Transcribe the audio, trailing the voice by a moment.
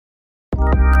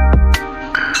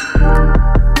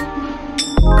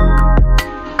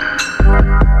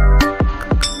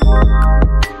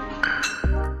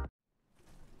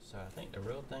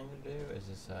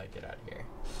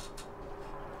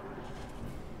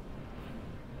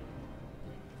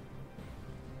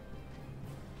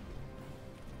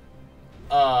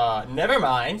Never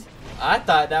mind. I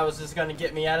thought that was just gonna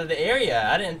get me out of the area.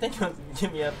 I didn't think it was gonna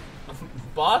give me a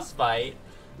boss fight.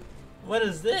 What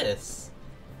is this?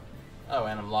 Oh,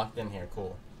 and I'm locked in here.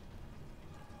 Cool.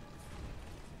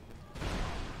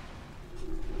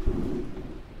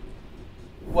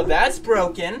 Well, that's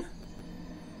broken.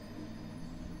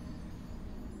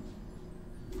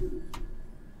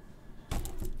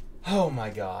 Oh my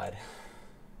god.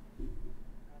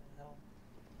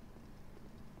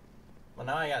 Well,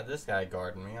 now I got this guy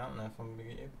guarding me. I don't know if I'm gonna be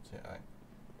able to.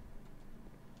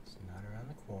 It's not around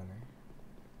the corner.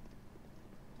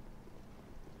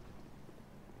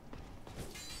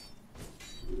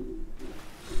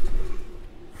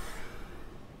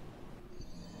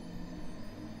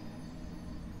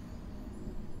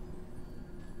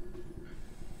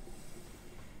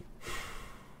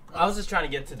 I was just trying to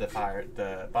get to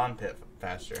the bond pit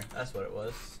faster. That's what it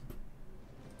was.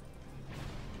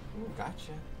 Ooh,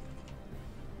 gotcha.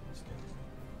 Let's go.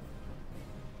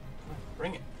 Come on,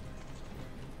 bring it.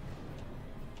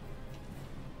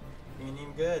 Being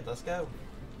even good. Let's go.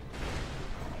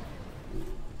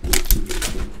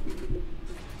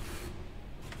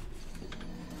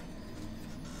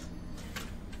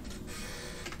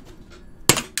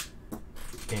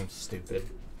 Game's stupid.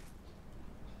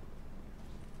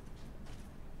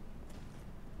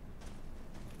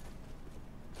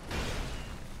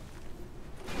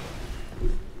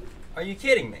 Are you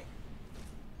kidding me?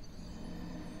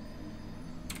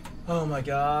 Oh my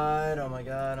god, oh my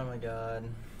god, oh my god.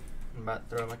 I'm about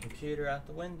to throw my computer out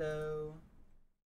the window.